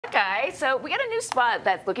Okay, so we got a new spot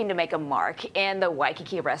that's looking to make a mark in the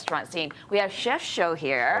Waikiki restaurant scene. We have Chef Sho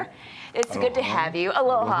here. It's good to have you.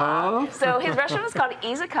 Aloha. So his restaurant is called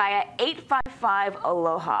Izakaya 855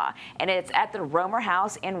 Aloha, and it's at the Romer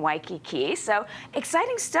House in Waikiki. So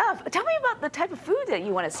exciting stuff. Tell me about the type of food that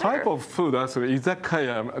you want to serve. Type of food, actually,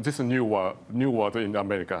 Izakaya, this is a new word in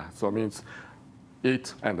America. So it means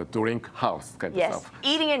eat and drink house kind of stuff.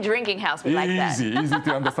 Eating and drinking house, we like that. Easy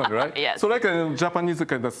to understand, right? Yes. So like in Japanese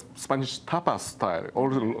kind of Spanish tapas style,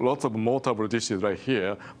 lots of multiple dishes right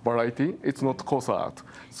here, variety, it's not course art.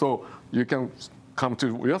 So you can come to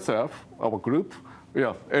yourself, our group,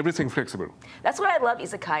 everything flexible. That's why I love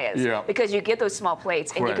izakayas, because you get those small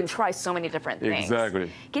plates and you can try so many different things. Exactly.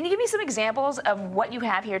 Can you give me some examples of what you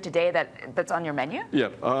have here today that's on your menu?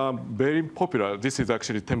 Yeah, very popular. This is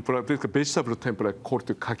actually tempura, this is a vegetable tempura called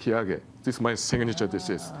kakiage. This is my signature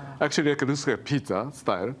dishes. Actually, it looks like pizza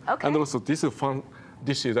style. Okay. And also this is fun.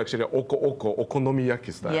 This is actually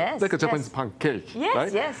okonomiyaki style, like a Japanese pancake,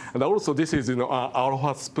 right? Yes. And also this is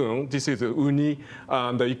ALOHA spoon. This is uni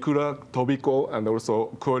and the ikura, tobiko, and also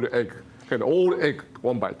coiled egg. And all egg,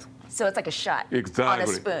 one bite. So it's like a shot on a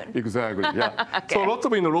spoon. Exactly, yeah. Okay. So lots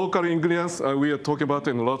of local ingredients we are talking about,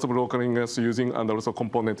 and lots of local ingredients using, and also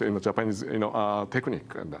components in the Japanese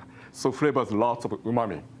technique. And so flavors lots of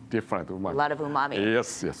umami. Different umami. A lot of umami.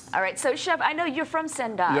 Yes. All right, so Chef, I know you're from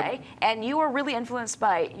Sendai, and you were really influenced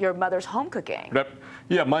by your mother's home cooking.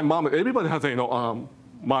 Yeah, my mom, everybody has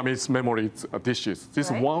mommy's memory dishes.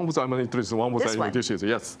 This one was I'm interested, one was dishes,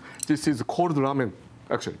 yes. This is cold ramen,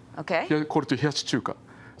 actually. Okay. Here called hiyashi-chuka.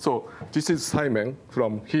 So this is saimen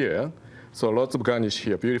from here. So lots of garnish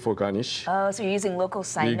here, beautiful garnish. Oh, so you're using local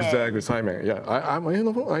saimen. Exactly, saimen. Yeah,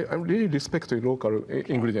 I really respect the local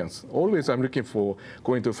ingredients. Always, I'm looking for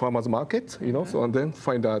going to farmers market, so and then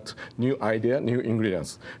find out new idea, new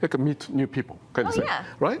ingredients, like meet new people, kind of thing,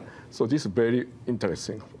 right? So this is very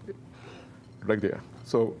interesting, right there.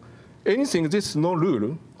 So anything, this is no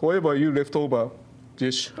rule. However, you leftover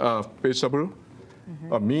dish, vegetable,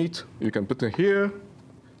 meat, you can put it here,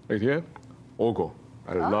 right here, ogo.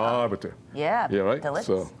 I love it. Yeah, right? Delicious.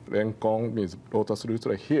 So renkon means lotus root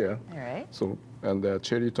right here. All right. So, and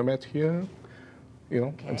cherry tomato here.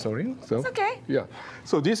 I'm sorry. So, it's okay. Yeah.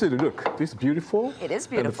 So this is, look, this is beautiful. It is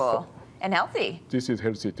beautiful and healthy. This is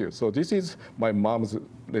healthy too. So this is my mom's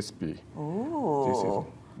recipe. Ooh. This is,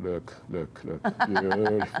 look,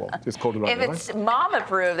 beautiful. It's called ramen, If it's mom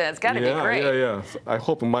approved, then it's got to be great. Yeah. So I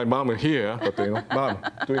hope my mom is here, but mom,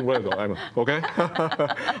 doing well though. I'm okay.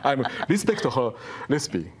 I'm respect her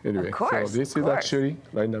recipe anyway. Of course. So this is actually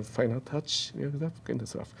like the final touch, that kind of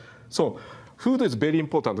stuff. So food is very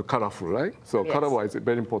important, colorful, right? So color-wise,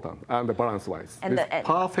 very important, and balance-wise. And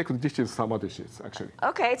perfect dishes, summer dishes, actually.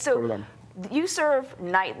 Okay, so you serve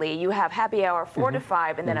nightly. You have happy hour 4 to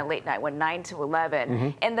 5, and then a late night one 9 to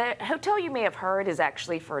 11. And the hotel, you may have heard, is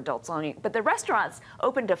actually for adults only, but the restaurant's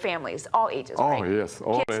open to families, all ages, right? Oh yes,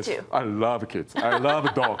 always. Kids too. I love kids. I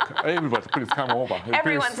love dog. Everybody, please come over.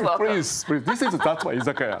 Everyone's welcome. Please. That's why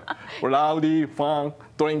izakaya. Rowdy, fun,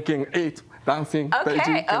 drinking, eat. Dancing, okay.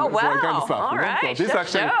 Beijing, oh wow! Kind of stuff, all right, so this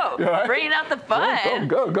actually, bringing out the fun.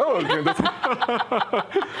 Go!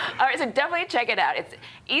 All right, so definitely check it out. It's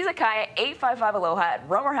Izakaya 855 Aloha at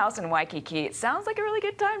Romer House in Waikiki. It sounds like a really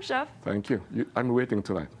good time, Chef. Thank you. I'm waiting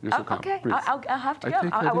tonight. You should come. Okay, please. I'll have to go.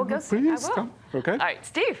 I will go see. Please I will. come. Okay. All right,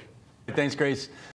 Steve. Thanks, Grace.